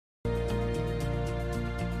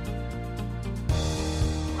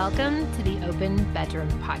Welcome to the Open Bedroom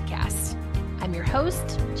Podcast. I'm your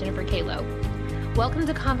host, Jennifer Kalo. Welcome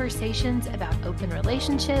to conversations about open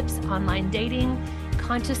relationships, online dating,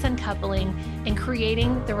 conscious uncoupling, and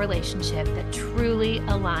creating the relationship that truly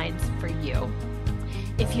aligns for you.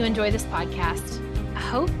 If you enjoy this podcast, I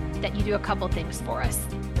hope that you do a couple things for us.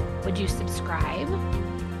 Would you subscribe?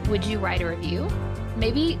 Would you write a review?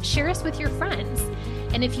 Maybe share us with your friends.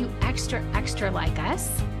 And if you extra like us,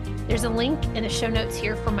 there's a link in the show notes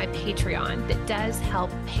here for my Patreon that does help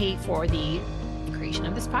pay for the creation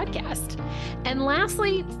of this podcast. And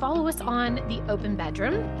lastly, follow us on the Open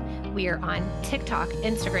Bedroom. We are on TikTok,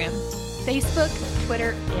 Instagram, Facebook,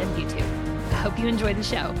 Twitter, and YouTube. I hope you enjoy the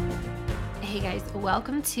show. Hey guys,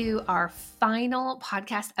 welcome to our final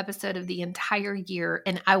podcast episode of the entire year.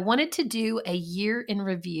 And I wanted to do a year in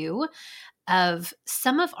review of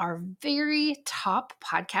some of our very top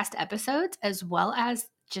podcast episodes, as well as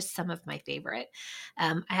just some of my favorite.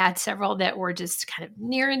 I had several that were just kind of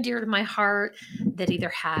near and dear to my heart that either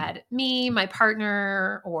had me, my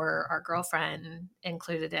partner, or our girlfriend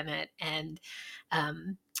included in it. And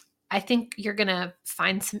I think you're going to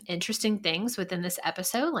find some interesting things within this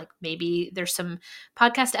episode. Like maybe there's some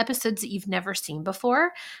podcast episodes that you've never seen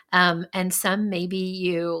before. And some maybe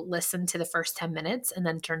you listened to the first 10 minutes and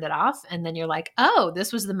then turned it off. And then you're like, oh,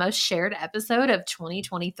 this was the most shared episode of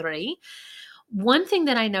 2023. One thing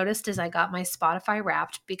that I noticed as I got my Spotify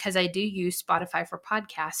Wrapped, because I do use Spotify for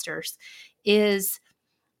podcasters, is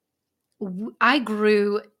I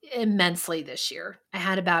grew immensely this year. I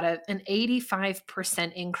had about an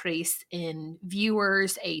 85% increase in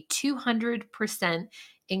viewers, a 200%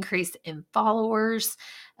 increase in followers.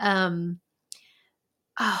 I'm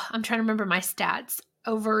trying to remember my stats.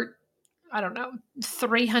 Over,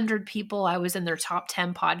 300 people, I was in their top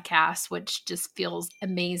 10 podcasts, which just feels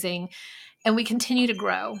amazing. And we continue to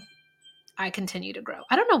grow. I continue to grow.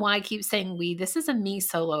 I don't know why I keep saying we. This is a me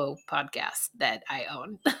solo podcast that I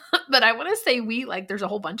own. But I want to say we like there's a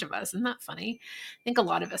whole bunch of us. Isn't that funny? I think a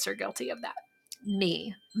lot of us are guilty of that.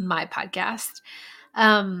 Me, my podcast.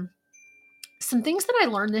 Some things that I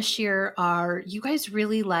learned this year are you guys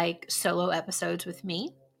really like solo episodes with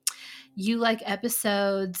me. You like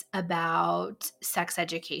episodes about sex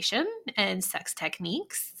education and sex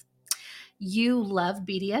techniques. You love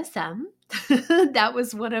BDSM. That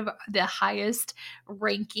was one of the highest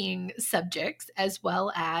ranking subjects, as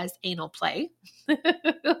well as anal play.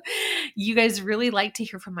 You guys really like to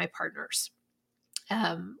hear from my partners.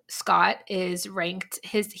 Scott is ranked,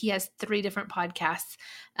 he has 3 different podcasts.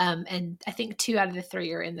 And I think 2 out of the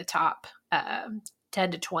 3 are in the top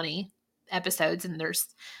 10 to 20 episodes. And there's,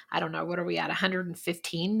 I don't know, what are we at?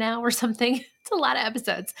 115 now or something? It's a lot of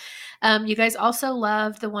episodes. You guys also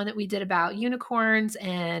love the one that we did about unicorns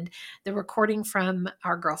and the recording from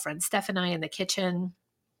our girlfriend Steph and I in the kitchen.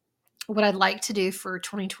 What I'd like to do for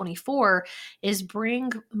 2024 is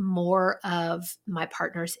bring more of my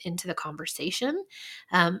partners into the conversation.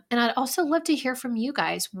 And I'd also love to hear from you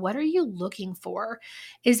guys. What are you looking for?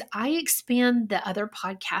 As I expand the other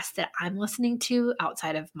podcasts that I'm listening to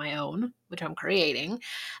outside of my own, which I'm creating,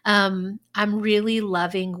 I'm really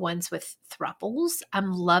loving ones with thruples.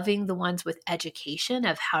 I'm loving the ones with education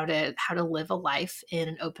of how to live a life in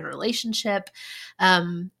an open relationship.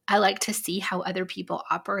 I like to see how other people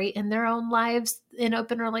operate in their own lives in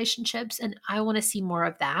open relationships, and I want to see more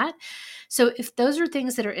of that. So if those are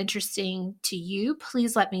things that are interesting to you,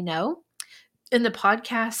 please let me know. In the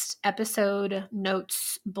podcast episode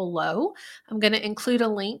notes below, I'm going to include a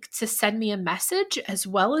link to send me a message as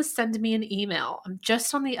well as send me an email. I'm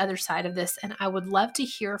just on the other side of this, and I would love to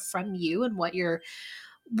hear from you and what you're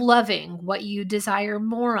loving, what you desire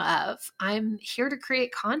more of. I'm here to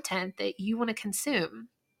create content that you want to consume.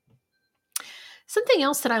 Something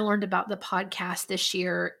else that I learned about the podcast this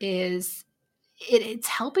year is it's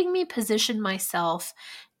helping me position myself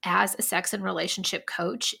as a sex and relationship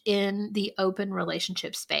coach in the open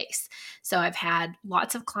relationship space. So I've had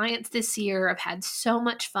lots of clients this year. I've had so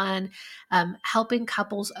much fun helping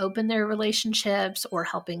couples open their relationships or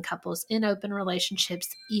helping couples in open relationships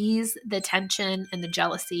ease the tension and the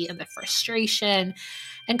jealousy and the frustration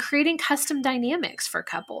and creating custom dynamics for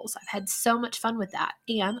couples. I've had so much fun with that.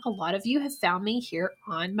 And a lot of you have found me here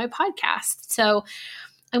on my podcast. So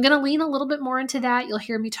I'm going to lean a little bit more into that. You'll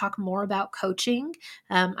hear me talk more about coaching.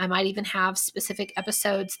 I might even have specific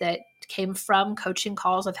episodes that came from coaching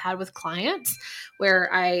calls I've had with clients where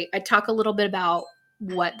I talk a little bit about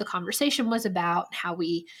what the conversation was about, how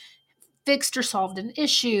we fixed or solved an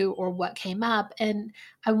issue or what came up. And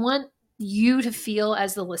I want you to feel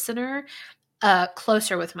as the listener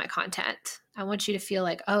closer with my content. I want you to feel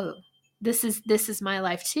like, oh, this is my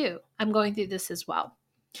life too. I'm going through this as well.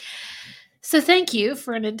 So thank you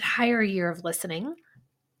for an entire year of listening,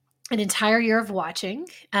 an entire year of watching.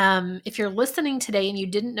 If you're listening today and you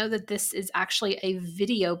didn't know that this is actually a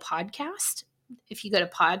video podcast, if you go to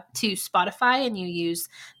Spotify and you use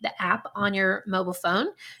the app on your mobile phone,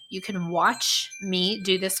 you can watch me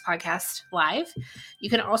do this podcast live. You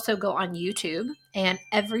can also go on YouTube, and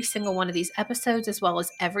every single one of these episodes, as well as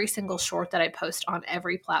every single short that I post on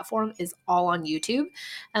every platform, is all on YouTube.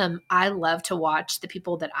 I love to watch the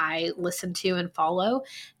people that I listen to and follow,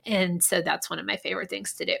 and so that's one of my favorite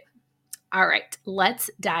things to do. All right, let's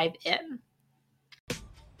dive in.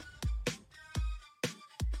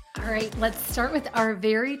 All right, let's start with our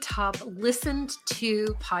very top listened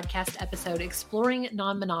to podcast episode, Exploring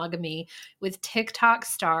Non-Monogamy with TikTok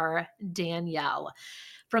star Danielle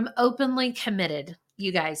from Openly Committed.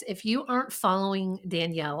 You guys, if you aren't following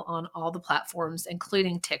Danielle on all the platforms,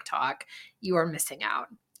 including TikTok, you are missing out.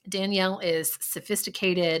 Danielle is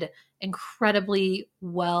sophisticated, incredibly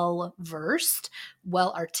well-versed,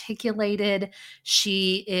 well-articulated.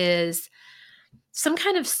 She is some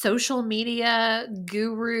kind of social media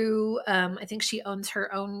guru. I think she owns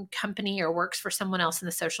her own company or works for someone else in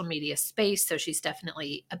the social media space. So she's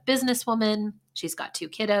definitely a businesswoman. She's got 2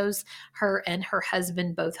 kiddos. Her and her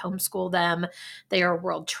husband both homeschool them. They are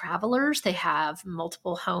world travelers. They have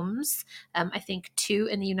multiple homes, I think 2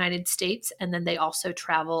 in the United States, and then they also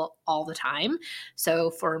travel all the time.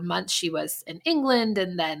 So for months she was in England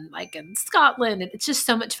and then like in Scotland. And it's just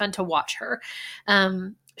so much fun to watch her.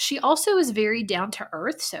 She also is very down to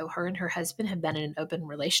earth. So her and her husband have been in an open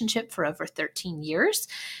relationship for over 13 years.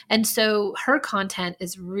 And so her content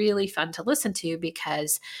is really fun to listen to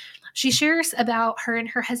because she shares about her and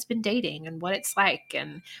her husband dating and what it's like,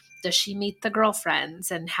 and does she meet the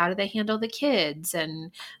girlfriends, and how do they handle the kids.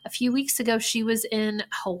 And a few weeks ago, she was in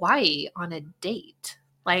Hawaii on a date,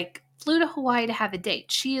 like flew to Hawaii to have a date.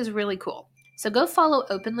 She is really cool. So go follow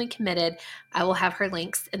Openly Committed. I will have her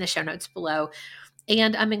links in the show notes below.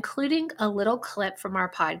 And I'm including a little clip from our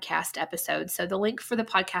podcast episode. So the link for the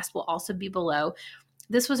podcast will also be below.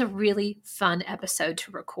 This was a really fun episode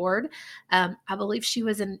to record. I believe she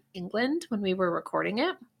was in England when we were recording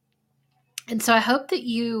it. And so I hope that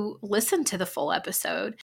you listen to the full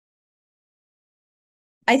episode.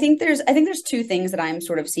 I think there's 2 things that I'm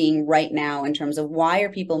sort of seeing right now in terms of why are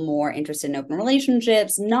people more interested in open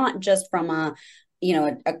relationships, not just from a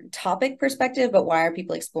topic perspective, but why are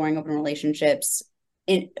people exploring open relationships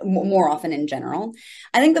more often in general.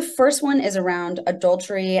 I think the first one is around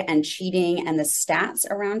adultery and cheating and the stats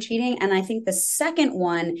around cheating. And I think the second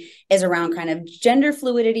one is around kind of gender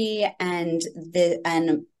fluidity and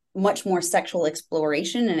much more sexual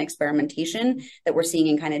exploration and experimentation that we're seeing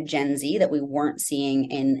in kind of Gen Z that we weren't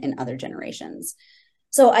seeing in other generations.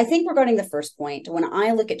 So I think regarding the first point, when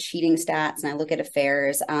I look at cheating stats and I look at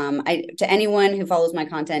affairs, to anyone who follows my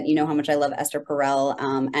content, you know how much I love Esther Perel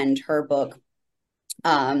and her book,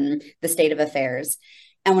 The State of Affairs.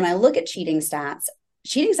 And when I look at cheating stats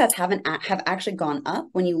have actually gone up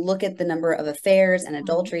when you look at the number of affairs and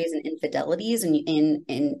adulteries and infidelities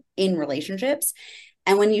in relationships.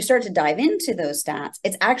 And when you start to dive into those stats,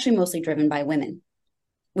 it's actually mostly driven by women,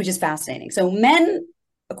 which is fascinating. So men,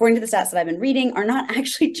 according to the stats that I've been reading, are not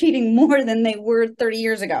actually cheating more than they were 30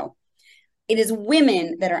 years ago. It is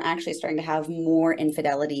women that are actually starting to have more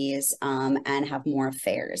infidelities and have more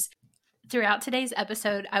affairs. Throughout today's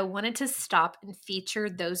episode, I wanted to stop and feature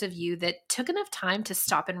those of you that took enough time to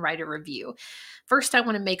stop and write a review. First, I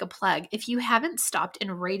want to make a plug. If you haven't stopped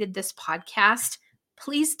and rated this podcast,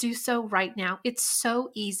 please do so right now. It's so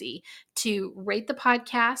easy to rate the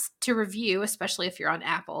podcast, to review, especially if you're on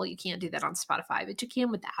Apple. You can't do that on Spotify, but you can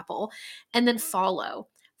with Apple. And then follow.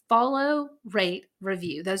 Follow, rate,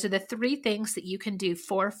 review. Those are the 3 things that you can do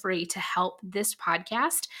for free to help this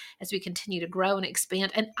podcast as we continue to grow and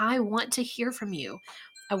expand. And I want to hear from you.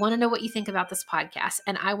 I want to know what you think about this podcast,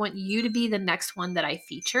 and I want you to be the next one that I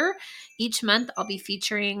feature. Each month, I'll be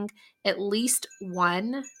featuring at least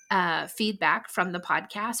one feedback from the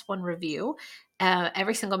podcast, one review,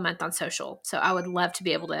 every single month on social. So I would love to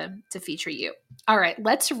be able to feature you. All right,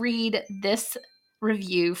 let's read this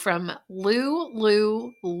review from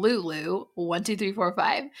Lulu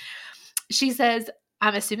 12345. She says,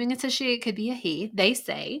 I'm assuming it's a she, it could be a he. They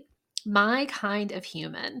say, My kind of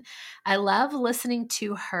human. I love listening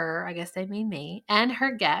to her, I guess they mean me, and her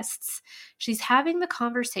guests. She's having the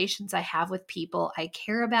conversations I have with people I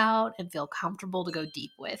care about and feel comfortable to go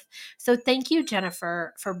deep with. So thank you,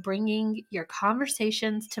 Jennifer, for bringing your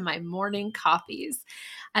conversations to my morning coffees.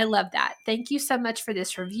 I love that. Thank you so much for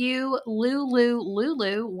this review.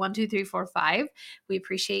 Lulu12345. We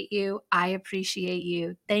appreciate you. I appreciate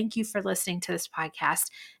you. Thank you for listening to this podcast.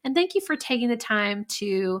 And thank you for taking the time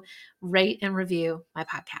to rate and review my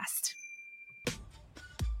podcast.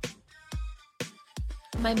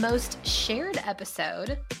 My most shared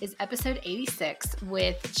episode is episode 86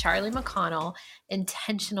 with Charlie McConnell,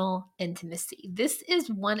 Intentional Intimacy. This is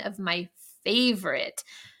one of my favorite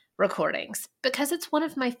recordings because it's one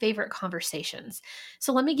of my favorite conversations.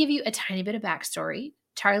 So let me give you a tiny bit of backstory.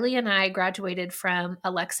 Charlie and I graduated from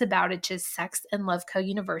Alexa Bowditch's Sex and Love Co.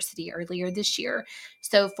 University earlier this year.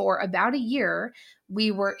 So for about a year,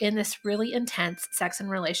 we were in this really intense sex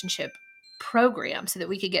and relationship program so that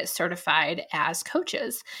we could get certified as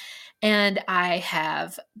coaches. And I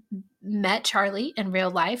have met Charlie in real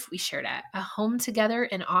life. We shared a home together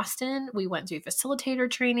in Austin. We went through facilitator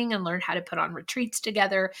training and learned how to put on retreats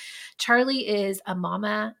together. Charlie is a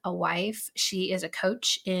mama, a wife. She is a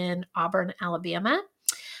coach in Auburn, Alabama.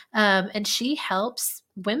 And she helps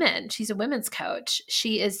women. She's a women's coach.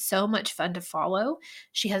 She is so much fun to follow.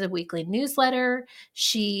 She has a weekly newsletter.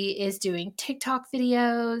 She is doing TikTok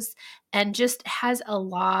videos and just has a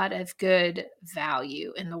lot of good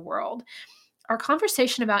value in the world. Our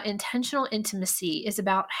conversation about intentional intimacy is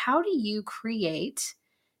about how do you create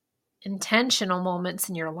intentional moments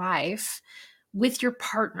in your life with your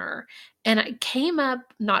partner. And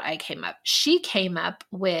she came up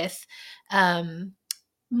with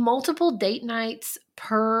multiple date nights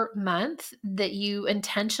per month that you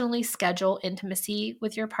intentionally schedule intimacy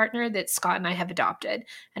with your partner that Scott and I have adopted.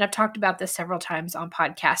 And I've talked about this several times on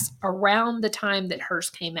podcasts around the time that hers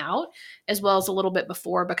came out, as well as a little bit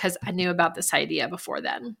before, because I knew about this idea before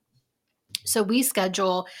then. So we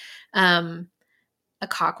schedule a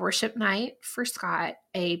cock worship night for Scott,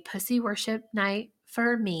 a pussy worship night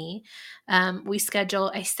for me. We schedule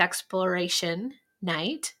a sexploration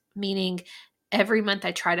night, meaning every month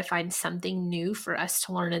I try to find something new for us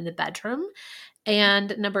to learn in the bedroom.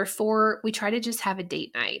 And number 4, we try to just have a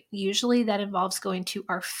date night. Usually that involves going to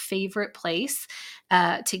our favorite place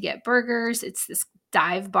to get burgers. It's this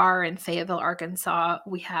dive bar in Fayetteville, Arkansas.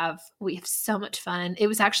 We have so much fun. It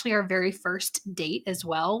was actually our very first date as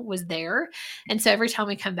well, was there. And so every time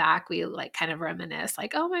we come back, we like kind of reminisce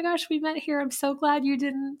like, oh my gosh, we met here. I'm so glad you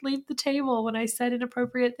didn't leave the table when I said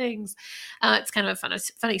inappropriate things. It's kind of a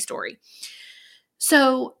funny story.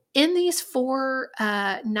 So in these 4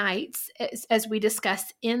 nights, as we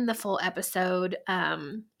discussed in the full episode,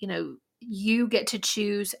 you get to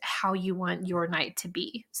choose how you want your night to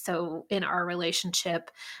be. So in our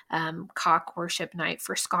relationship, cock worship night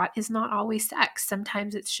for Scott is not always sex.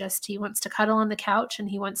 Sometimes it's just he wants to cuddle on the couch and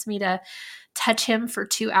he wants me to touch him for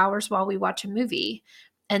 2 hours while we watch a movie.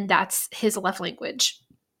 And that's his love language.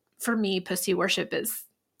 For me, pussy worship is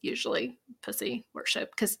usually pussy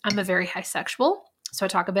worship because I'm a very high sexual. So I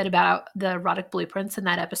talk a bit about the erotic blueprints in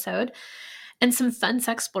that episode and some fun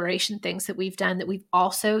sexploration things that we've done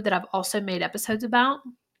that I've also made episodes about.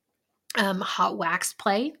 Hot wax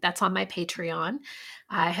play, that's on my Patreon.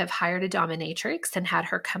 I have hired a dominatrix and had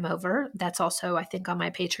her come over. That's also, I think, on my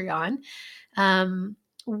Patreon.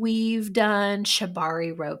 We've done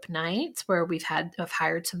shibari rope nights where I've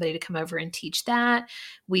hired somebody to come over and teach that.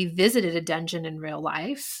 We visited a dungeon in real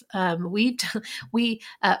life. For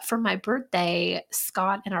my birthday,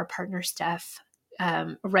 Scott and our partner Steph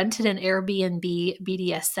rented an Airbnb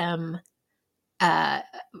BDSM,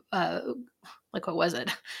 what was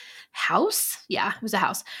it? House? Yeah, it was a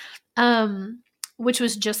house. Which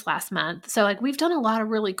was just last month. So we've done a lot of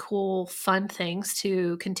really cool, fun things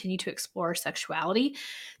to continue to explore sexuality.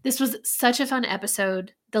 This was such a fun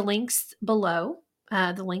episode. The link's below.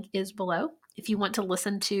 The link is below if you want to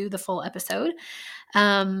listen to the full episode.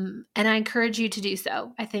 And I encourage you to do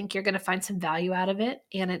so. I think you're going to find some value out of it.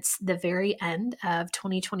 And it's the very end of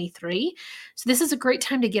 2023. So this is a great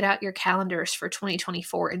time to get out your calendars for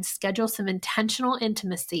 2024 and schedule some intentional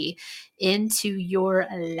intimacy into your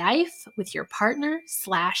life with your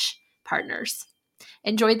partner/partners.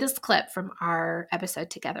 Enjoy this clip from our episode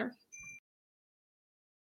together.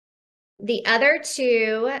 The other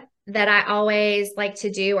 2 that I always like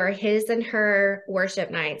to do are his and her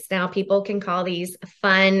worship nights. Now, people can call these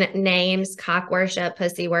fun names: cock worship,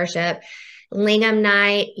 pussy worship, lingam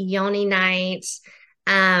night, yoni night.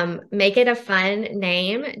 Make it a fun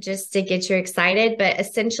name just to get you excited. But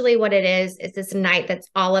essentially, what it is this night that's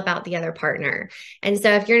all about the other partner. And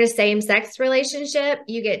so, if you're in a same sex relationship,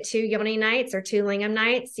 you get 2 yoni nights or 2 lingam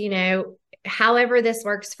nights, however this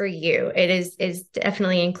works for you. It is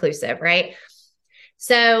definitely inclusive, right?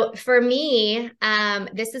 So for me,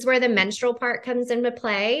 this is where the menstrual part comes into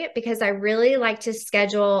play because I really like to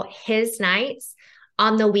schedule his nights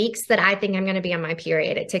on the weeks that I think I'm going to be on my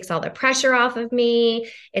period. It takes all the pressure off of me.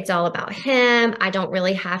 It's all about him. I don't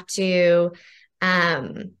really have to,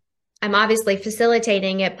 I'm obviously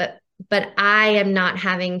facilitating it, but I am not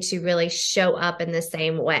having to really show up in the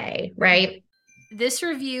same way, right? This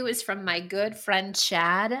review is from my good friend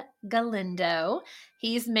Chad Galindo.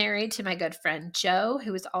 He's married to my good friend Joe,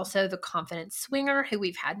 who is also the confident swinger, who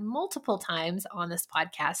we've had multiple times on this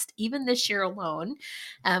podcast, even this year alone.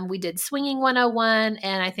 We did Swinging 101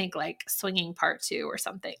 and I think like Swinging Part 2 or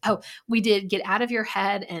something. Oh, we did Get Out of Your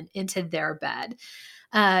Head and Into Their Bed.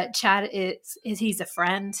 Chad he's a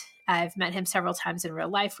friend. I've met him several times in real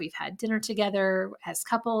life. We've had dinner together as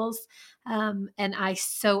couples. And I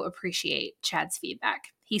so appreciate Chad's feedback.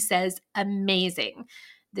 He says, amazing.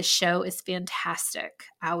 The show is fantastic.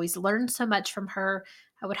 I always learn so much from her.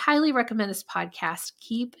 I would highly recommend this podcast.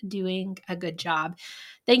 Keep doing a good job.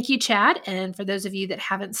 Thank you, Chad. And for those of you that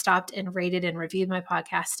haven't stopped and rated and reviewed my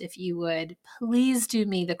podcast, if you would please do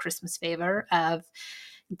me the Christmas favor of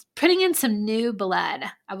putting in some new blood.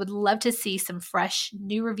 I would love to see some fresh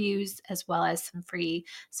new reviews as well as some free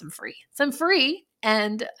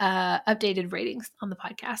and updated ratings on the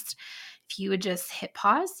podcast. If you would just hit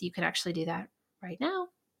pause, you can actually do that right now.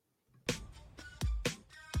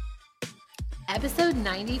 Episode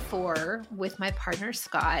 94 with my partner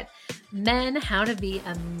Scott, Men, How to Be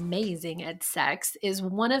Amazing at Sex, is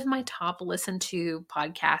one of my top listened to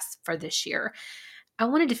podcasts for this year. I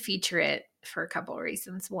wanted to feature it for a couple of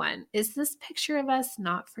reasons. One, is this picture of us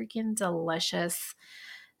not freaking delicious?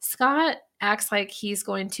 Scott acts like he's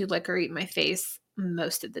going to lick or eat my face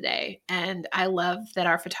most of the day. And I love that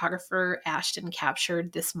our photographer, Ashton,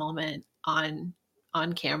 captured this moment on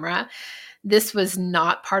camera. This was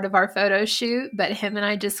not part of our photo shoot, but him and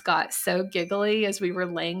I just got so giggly as we were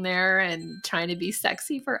laying there and trying to be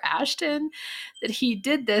sexy for Ashton that he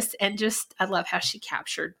did this. And just, I love how she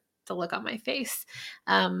captured the look on my face.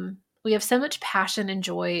 We have so much passion and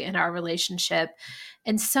joy in our relationship.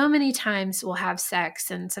 And so many times we'll have sex,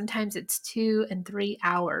 and sometimes it's 2 and 3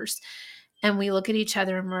 hours. And we look at each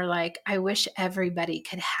other and we're like, I wish everybody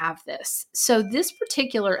could have this. So this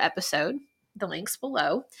particular episode, the link's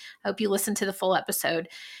below, I hope you listen to the full episode,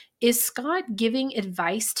 is Scott giving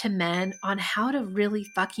advice to men on how to really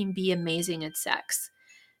fucking be amazing at sex.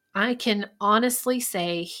 I can honestly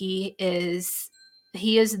say he is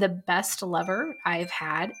the best lover I've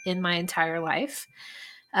had in my entire life.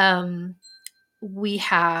 We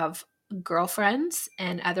have girlfriends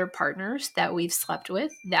and other partners that we've slept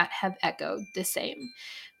with that have echoed the same.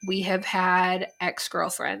 We have had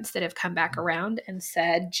ex-girlfriends that have come back around and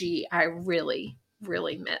said, gee, I really,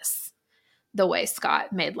 really miss the way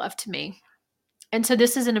Scott made love to me. And so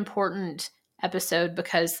this is an important episode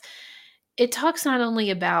because it talks not only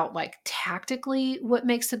about like tactically what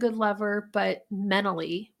makes a good lover, but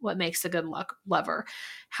mentally what makes a good lover,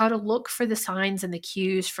 how to look for the signs and the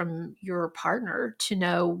cues from your partner to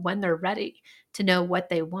know when they're ready, to know what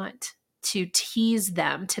they want, to tease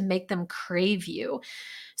them, to make them crave you.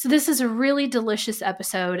 So this is a really delicious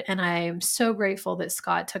episode, and I'm so grateful that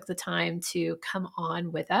Scott took the time to come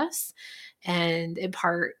on with us and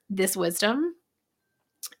impart this wisdom.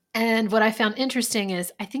 And what I found interesting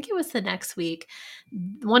is, I think it was the next week,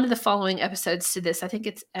 one of the following episodes to this, I think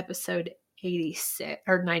it's episode 86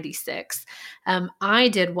 or 96. I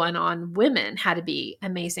did one on women, how to be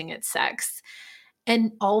amazing at sex.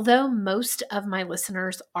 And although most of my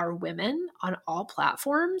listeners are women on all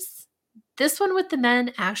platforms, this one with the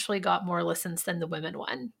men actually got more listens than the women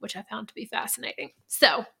one, which I found to be fascinating.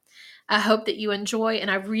 So I hope that you enjoy,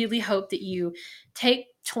 and I really hope that you take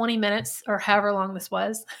 20 minutes or however long this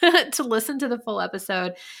was to listen to the full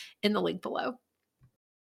episode in the link below.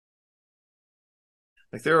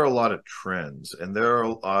 Like, there are a lot of trends, and there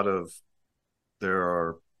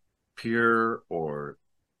are peer or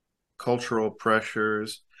cultural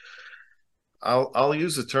pressures. I'll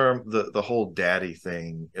use the term, the whole daddy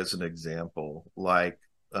thing as an example, like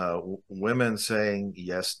women saying,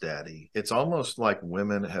 yes, daddy. It's almost like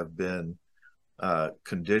women have been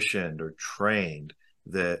conditioned or trained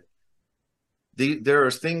that there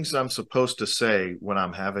are things I'm supposed to say when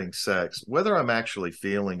I'm having sex, whether I'm actually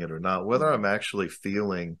feeling it or not, whether I'm actually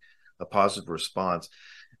feeling a positive response.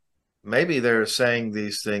 maybe they're saying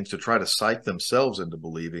these things to try to psych themselves into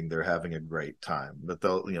believing they're having a great time. But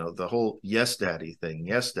the whole yes daddy thing,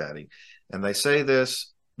 yes daddy. And they say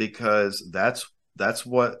this because that's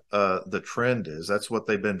what the trend is. That's what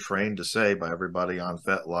they've been trained to say by everybody on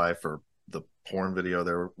FetLife or the porn video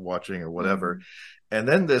they're watching or whatever. Mhm. And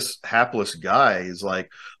then this hapless guy is like,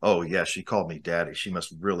 oh yeah, she called me daddy, she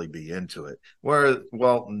must really be into it. Where,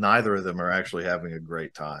 well, neither of them are actually having a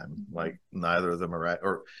great time. Like neither of them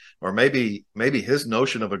are or maybe his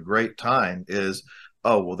notion of a great time is,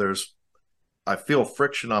 oh well, I feel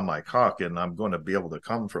friction on my cock and I'm going to be able to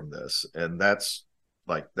come from this. And that's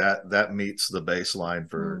like that meets the baseline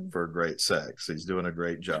for great sex. He's doing a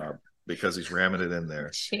great job because he's ramming it in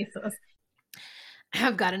there. Jesus.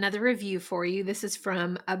 I've got another review for you. This is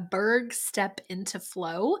from A Berg Step Into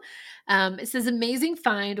Flow. It says, amazing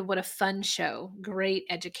find. What a fun show. Great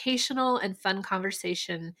educational and fun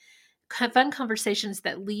conversations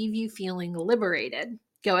that leave you feeling liberated.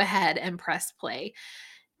 Go ahead and press play.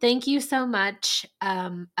 Thank you so much,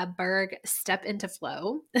 A Berg Step Into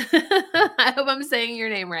Flow. I hope I'm saying your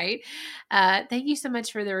name right. Thank you so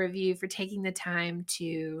much for the review, for taking the time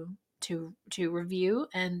to review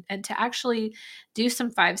and to actually do some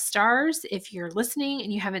 5 stars. If you're listening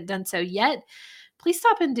and you haven't done so yet, please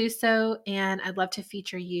stop and do so, and I'd love to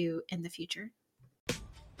feature you in the future.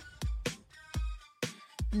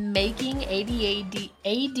 Making ADHD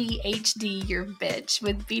your bitch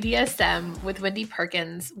with BDSM with Wendy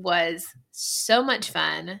Perkins was so much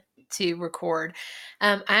fun to record.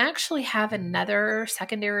 I actually have another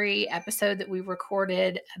secondary episode that we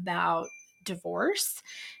recorded about divorce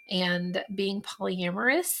and being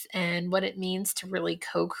polyamorous and what it means to really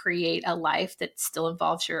co-create a life that still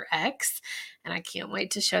involves your ex. And I can't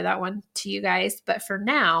wait to show that one to you guys. But for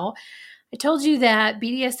now, I told you that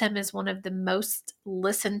BDSM is one of the most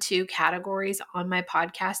listened to categories on my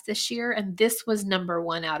podcast this year, and this was number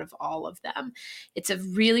 1 out of all of them. It's a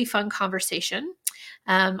really fun conversation.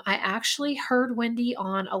 I actually heard Wendy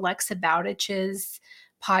on Alexa Bowdich's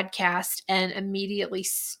podcast and immediately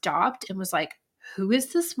stopped and was like, who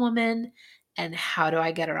is this woman and how do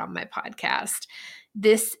I get her on my podcast?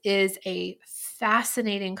 This is a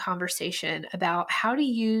fascinating conversation about how to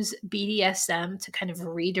use BDSM to kind of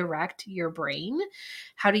redirect your brain,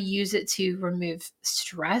 how to use it to remove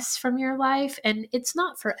stress from your life. And it's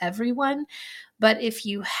not for everyone, but if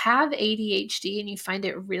you have ADHD and you find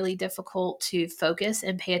it really difficult to focus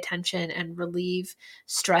and pay attention and relieve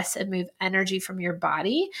stress and move energy from your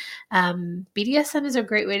body, BDSM is a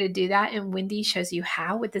great way to do that. And Wendy shows you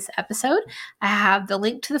how with this episode. I have the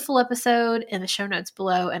link to the full episode in the show notes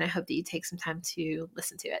below, and I hope that you take some time to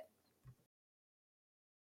listen to it.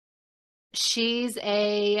 She's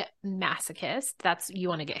a masochist. That's, you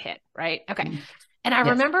want to get hit, right? Okay. Mm-hmm. And I Yes.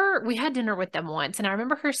 remember we had dinner with them once, and I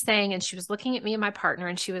remember her saying, and she was looking at me and my partner,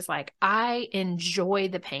 and she was like, I enjoy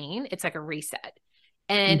the pain. It's like a reset.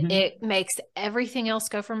 And Mhm. it makes everything else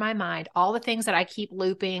go from my mind. All the things that I keep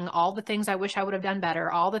looping, all the things I wish I would have done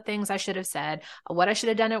better, all the things I should have said, what I should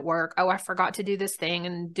have done at work. Oh, I forgot to do this thing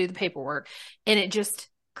and do the paperwork. And it just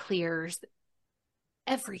clears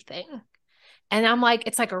everything. And I'm like,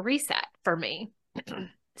 it's like a reset for me.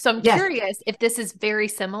 So I'm Yes. curious if this is very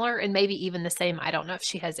similar and maybe even the same. I don't know if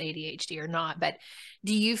she has ADHD or not, but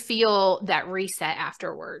do you feel that reset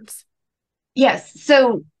afterwards? Yes.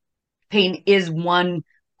 So pain is one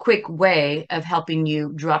quick way of helping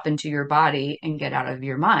you drop into your body and get out of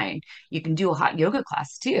your mind. You can do a hot yoga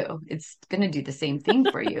class too. It's going to do the same thing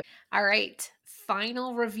for you. All right.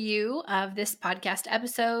 Final review of this podcast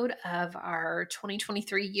episode of our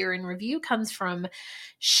 2023 year in review comes from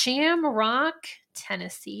Shamrock,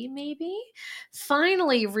 Tennessee, maybe.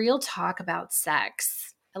 Finally, real talk about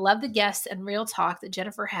sex. I love the guests and real talk that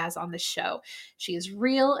Jennifer has on the show. She is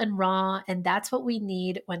real and raw, and that's what we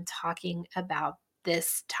need when talking about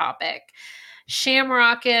this topic.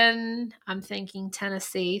 Shamrockin', I'm thinking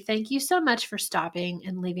Tennessee. Thank you so much for stopping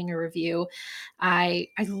and leaving a review. I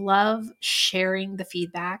love sharing the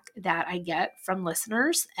feedback that I get from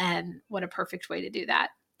listeners, and what a perfect way to do that.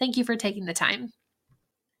 Thank you for taking the time.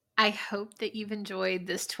 I hope that you've enjoyed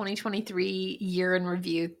this 2023 year in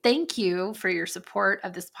review. Thank you for your support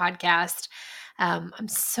of this podcast. I'm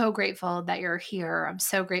so grateful that you're here. I'm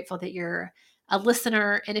so grateful that you're a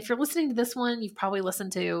listener. And if you're listening to this one, you've probably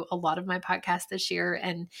listened to a lot of my podcasts this year.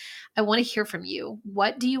 And I want to hear from you.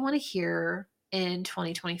 What do you want to hear in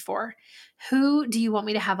 2024? Who do you want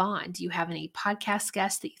me to have on? Do you have any podcast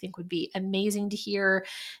guests that you think would be amazing to hear?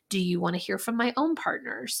 Do you want to hear from my own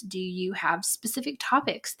partners? Do you have specific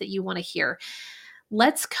topics that you want to hear?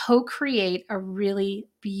 Let's co-create a really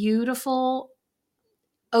beautiful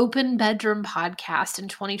open bedroom podcast in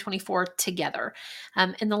 2024 together.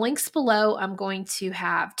 In the links below, I'm going to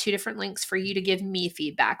have 2 different links for you to give me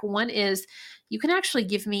feedback. One is you can actually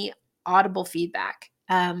give me audible feedback.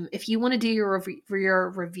 If you want to do your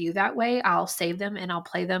review that way, I'll save them and I'll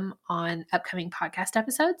play them on upcoming podcast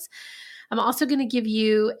episodes. I'm also going to give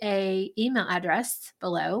you an email address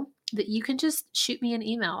below that you can just shoot me an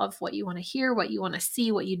email of what you want to hear, what you want to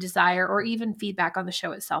see, what you desire, or even feedback on the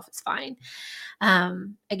show itself is fine.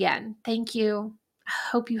 Again, thank you. I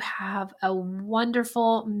hope you have a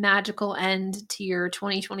wonderful, magical end to your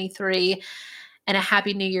 2023 and a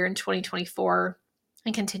happy new year in 2024.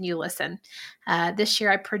 And continue to listen. This year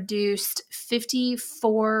I produced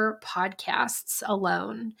 54 podcasts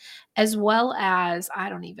alone, as well as, I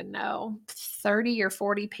don't even know, 30 or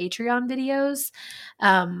 40 Patreon videos.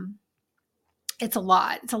 It's a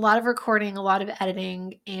lot. It's a lot of recording, a lot of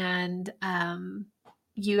editing, and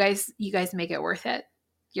you guys make it worth it.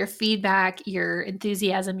 Your feedback, your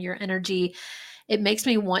enthusiasm, your energy, it makes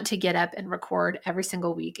me want to get up and record every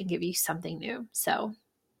single week and give you something new. So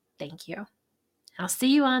thank you. I'll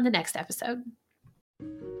see you on the next episode.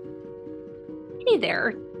 Hey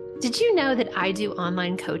there. Did you know that I do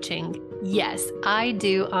online coaching? Yes, I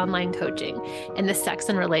do online coaching in the sex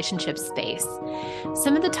and relationship space.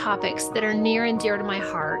 Some of the topics that are near and dear to my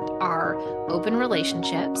heart are open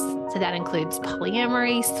relationships. So that includes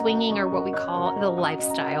polyamory, swinging, or what we call the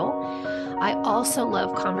lifestyle. I also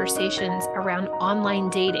love conversations around online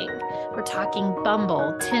dating. We're talking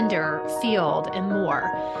Bumble, Tinder, Field, and more.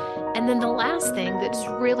 And then the last thing that's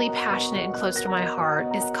really passionate and close to my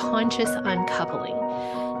heart is conscious uncoupling.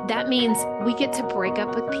 That means we get to break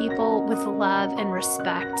up with people with love and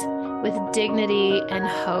respect, with dignity and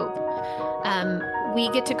hope. We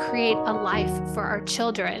get to create a life for our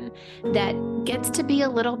children that gets to be a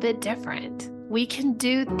little bit different. We can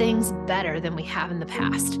do things better than we have in the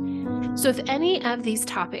past. So if any of these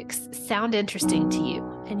topics sound interesting to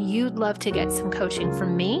you and you'd love to get some coaching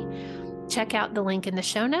from me, check out the link in the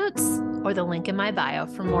show notes or the link in my bio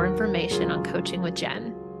for more information on Coaching with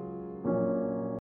Jen.